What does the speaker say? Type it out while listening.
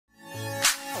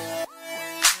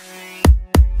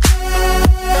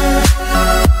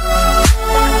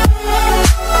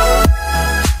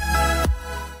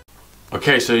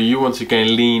Okay, so you want to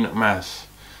gain lean mass.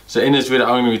 So in this video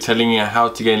I'm going to be telling you how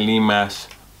to gain lean mass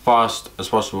fast as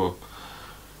possible.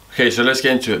 Okay, so let's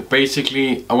get into it.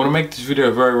 Basically, I want to make this video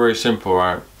very simple,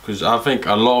 right? Because I think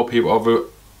a lot of people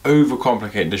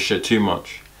overcomplicate this shit too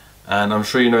much. And I'm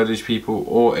sure you know these people,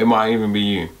 or it might even be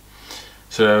you.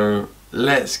 So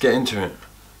let's get into it.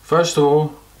 First of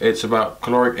all, it's about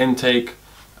caloric intake,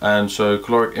 and so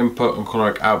caloric input and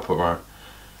caloric output, right?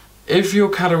 If your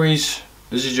calories,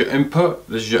 this is your input,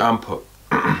 this is your output.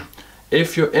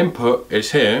 If your input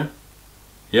is here,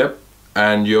 yep,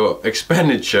 and your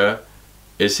expenditure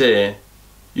is here,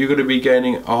 you're going to be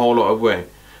gaining a whole lot of weight.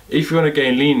 If you want to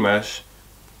gain lean mass,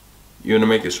 you want to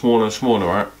make it smaller and smaller,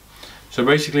 right? So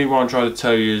basically what I'm trying to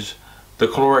tell you is the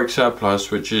caloric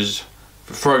surplus, which is,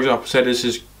 for example, say this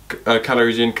is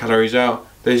calories in, calories out.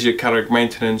 This is your caloric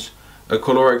maintenance. A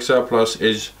caloric surplus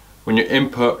is when your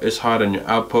input is higher than your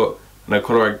output, and a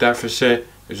caloric deficit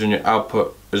is when your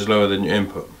output is lower than your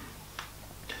input.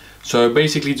 So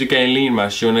basically, to gain lean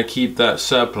mass, you want to keep that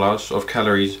surplus of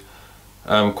calories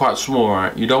quite small,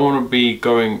 right? You don't want to be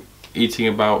eating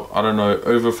about, I don't know,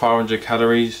 over 500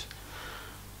 calories.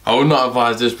 I would not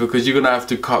advise this because you're going to have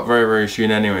to cut very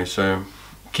soon anyway, so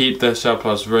keep the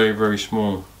surplus very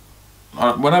small.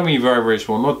 When I mean very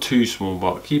small, not too small,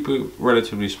 but keep it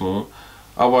relatively small.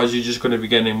 Otherwise you're just going to be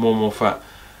getting more and more fat.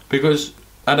 Because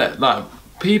like,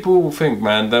 people think,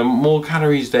 man, the more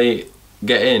calories they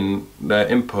get in their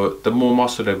input, the more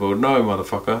muscle they build. No,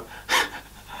 motherfucker.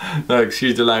 No,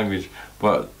 excuse the language,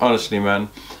 but honestly, man,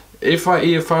 if I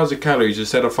eat 1,000 calories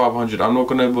instead of 500, I'm not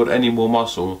going to build any more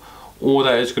muscle. All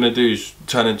that it's going to do is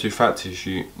turn into fat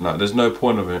tissue. Like, there's no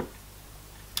point of it.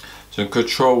 So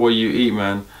control what you eat,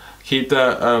 man. Keep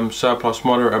that surplus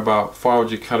moderate, about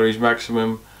 500 calories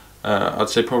maximum. I'd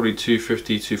say probably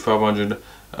 250 to 500.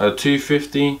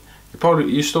 250,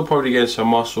 you still probably get some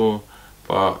muscle,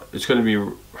 but it's going to be,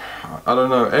 I don't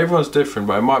know, everyone's different,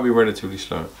 but it might be relatively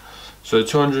slow. So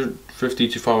 250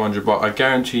 to 500, but I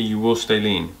guarantee you will stay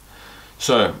lean.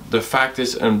 So the fact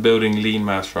is, in building lean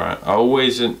mass, right, I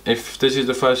always, if this is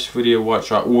the first video you watch,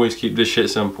 I always keep this shit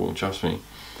simple, trust me.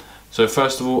 So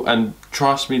first of all, and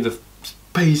trust me, the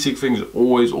basic things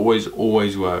always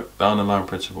work, the underlying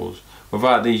principles.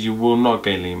 Without these you will not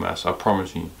gain lean mass, I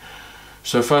promise you.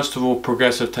 So first of all,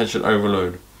 progressive tension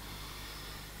overload.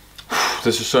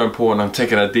 This is so important, I'm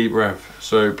taking a deep breath.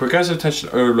 So progressive tension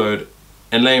overload,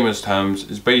 in layman's terms,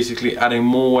 is basically adding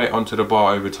more weight onto the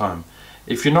bar over time.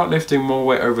 If you're not lifting more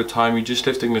weight over time, you're just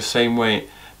lifting the same weight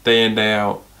day in, day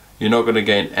out, you're not going to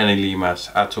gain any lean mass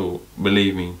at all,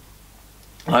 believe me.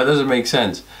 That doesn't make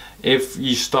sense. If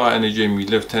you start in the gym, you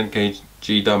lift 10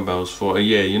 kg dumbbells for a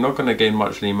year, you're not going to gain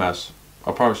much lean mass,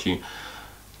 I promise you.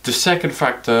 The second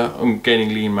factor on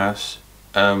gaining lean mass,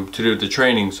 to do with the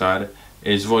training side,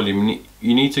 is volume.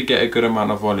 You need to get a good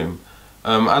amount of volume.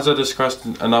 As I discussed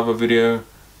in another video,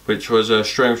 which was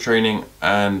strength training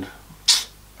and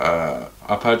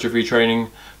hypertrophy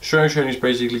training. Strength training is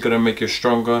basically going to make you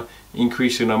stronger,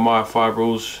 increasing the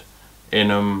myofibrils in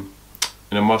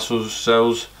the muscle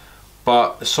cells.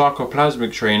 But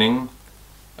sarcoplasmic training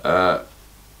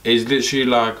is literally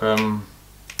like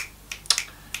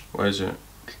where is it?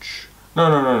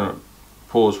 No.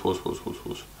 Pause.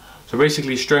 So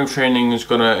basically, strength training is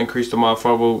gonna increase the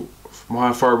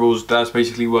myofibrils. That's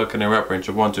basically working a rep range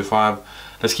of 1 to 5.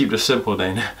 Let's keep this simple,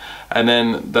 Dane. And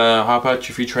then the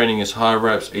hypertrophy training is higher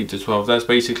reps, 8 to 12. That's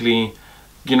basically,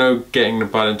 you know, getting the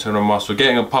blood into the muscle,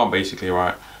 getting a pump, basically,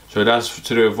 right? So that's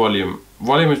to do with volume.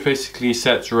 Volume is basically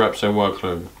sets, reps, and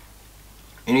workload.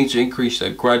 You need to increase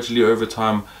that gradually over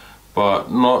time, but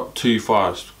not too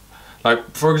fast.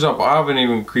 Like, for example, I haven't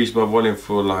even increased my volume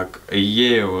for like a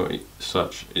year or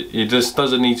such. It just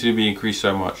doesn't need to be increased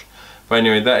so much. But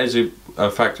anyway, that is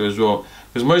a factor as well.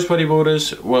 Because most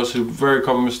bodybuilders, what's a very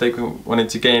common mistake when wanting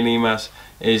to gain lean mass,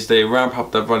 is they ramp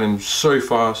up that volume so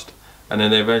fast and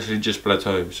then they eventually just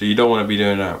plateau. So you don't want to be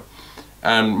doing that.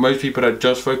 And most people that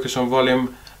just focus on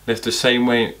volume lift the same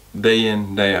weight day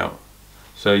in, day out.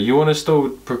 So you want to still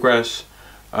progress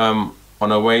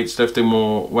on a weights, lifting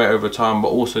more weight over time, but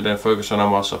also then focus on a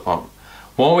muscle pump.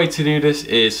 One way to do this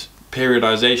is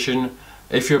periodization.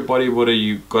 If you're a bodybuilder,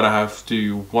 you're gonna have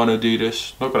to want to do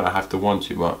this. Not gonna have to want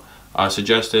to, but I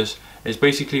suggest this. It's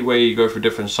basically where you go through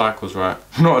different cycles, right?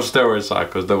 Not steroid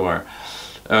cycles, don't worry.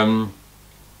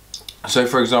 So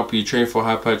for example, you train for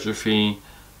hypertrophy,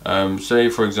 say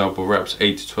for example reps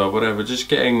 8 to 12, whatever, just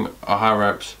getting a high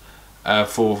reps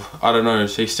for, I don't know,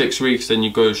 say 6 weeks, then you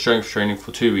go strength training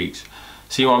for 2 weeks.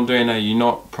 See what I'm doing there? You're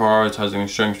not prioritizing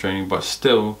strength training, but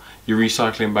still you're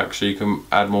recycling back so you can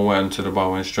add more weight onto the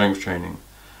bar when strength training.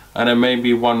 and then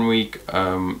maybe 1 week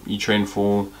you train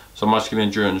for some muscular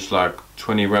endurance, like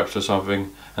 20 reps or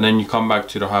something, and then you come back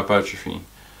to the hypertrophy.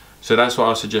 So that's what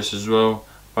I suggest as well.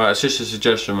 But it's just a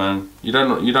suggestion, man. You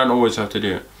don't always have to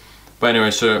do it. But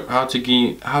anyway, so how to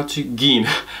gain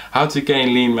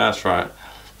lean mass, right?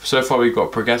 So far we've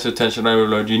got progressive tension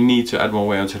overload. You need to add more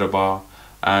weight onto the bar.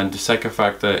 And the second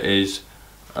factor is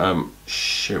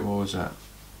shit, what was that?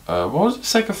 What was the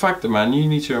second factor, man? You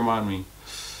need to remind me.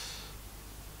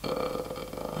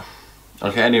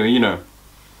 Okay, anyway, you know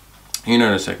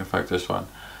the second factor is fine.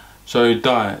 So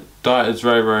diet is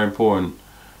very, very important.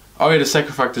 Oh yeah, the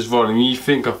second factor is volume. You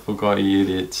think I forgot, you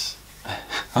idiots.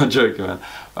 I'm joking, man.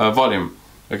 Volume.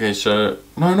 Okay, so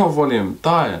no, not volume.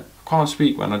 Diet. I can't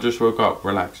speak, man. I just woke up.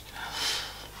 Relax.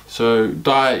 So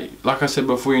diet, like I said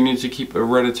before, you need to keep a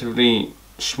relatively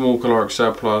small caloric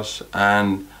surplus.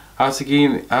 And how to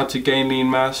gain lean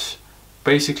mass.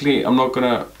 Basically,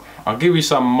 I'll give you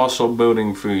some muscle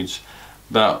building foods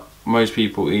that most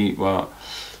people eat. Well,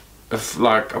 if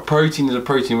like a protein is a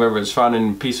protein, whether it's found in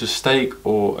a piece of steak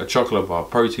or a chocolate bar.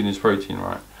 Protein is protein,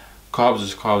 right? Carbs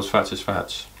is carbs, fats is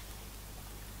fats.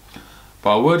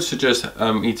 But I would suggest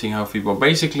eating healthy. But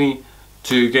basically,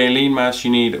 to gain lean mass,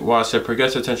 you need what I said: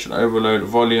 progressive tension overload,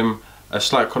 volume, a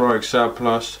slight caloric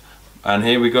surplus, and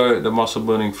here we go, the muscle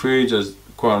building foods, as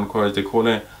quote unquote as they call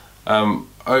it: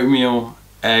 oatmeal,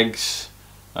 eggs,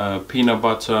 peanut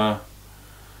butter.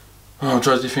 I'm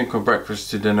trying to think of breakfast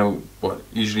to dinner, what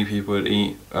usually people would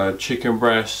eat. Chicken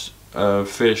breast,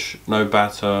 fish, no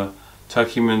batter,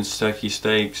 turkey mince, turkey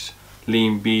steaks,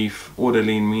 lean beef, all the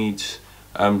lean meats,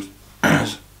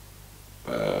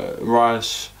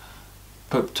 rice.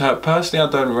 But personally,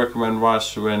 I don't recommend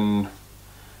rice when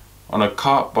on a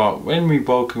carb, but when we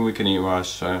bulking, we can eat rice.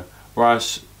 So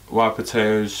rice, white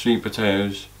potatoes, sweet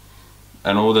potatoes,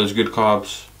 and all those good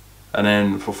carbs. And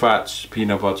then for fats,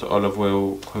 peanut butter, olive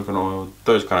oil, coconut oil,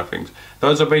 those kind of things.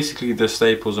 Those are basically the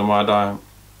staples of my diet.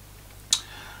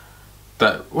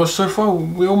 Well, so far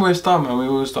we're almost done, man. We're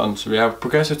almost done. So we have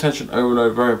progressive tension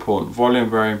overload, very important. Volume,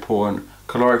 very important.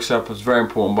 Caloric surplus, very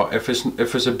important. But if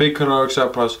it's a big caloric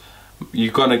surplus,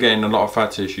 you're gonna gain a lot of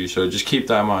fat tissue. So just keep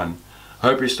that in mind. I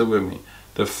hope you're still with me.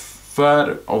 The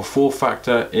third or fourth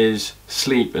factor is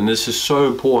sleep, and this is so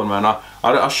important, man.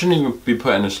 I shouldn't even be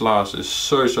putting this last. It's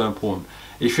so important.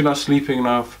 If you're not sleeping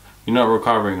enough, you're not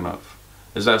recovering enough.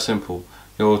 It's that simple.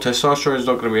 Your testosterone is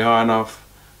not going to be high enough,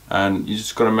 and you're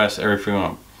just going to mess everything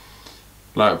up.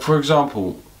 Like, for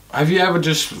example, have you ever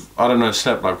just, I don't know,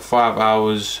 slept like 5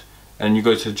 hours and you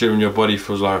go to the gym and your body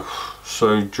feels like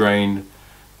so drained?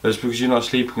 That's because you're not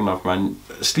sleeping enough, man.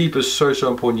 Sleep is so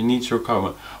important. You need to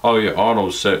recover. Oh yeah,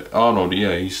 Arnold,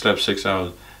 yeah, he slept 6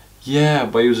 hours. Yeah,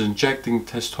 but he was injecting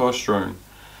testosterone.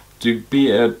 To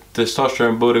be a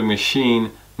testosterone building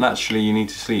machine, naturally you need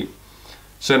to sleep.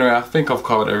 So anyway, I think I've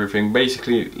covered everything.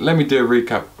 Basically, let me do a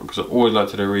recap, because I always like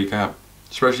to do a recap,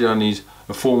 especially on these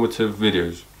informative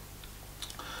videos.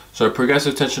 So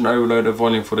progressive tension overload of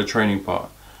volume for the training part.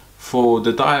 For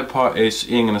the diet part, is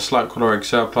eating in a slight caloric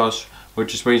surplus,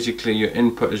 which is basically your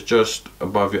input is just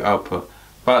above your output,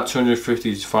 about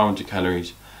 250 to 500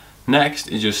 calories. Next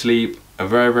is your sleep, a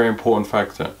very, very important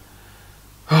factor.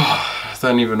 I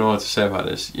don't even know what to say about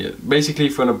this. Yeah, basically,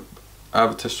 if you want to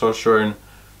have testosterone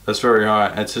that's very high,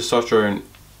 and testosterone,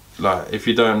 like if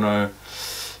you don't know,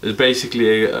 is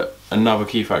basically another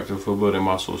key factor for building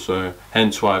muscle. So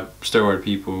hence why steroid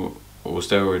people or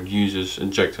steroid users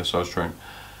inject testosterone.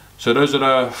 So those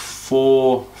are the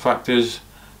 4 factors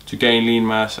to gain lean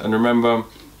mass. And remember,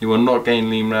 you will not gain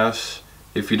lean mass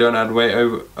if you don't add weight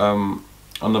over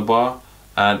on the bar.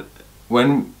 And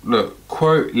when, look,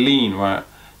 quote lean, right,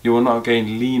 you will not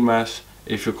gain lean mass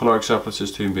if your caloric surplus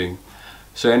is too big.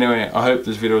 So anyway, I hope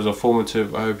this video was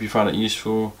informative. I hope you found it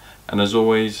useful, and as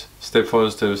always, stay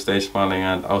positive, stay smiling,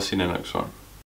 and I'll see you in the next one.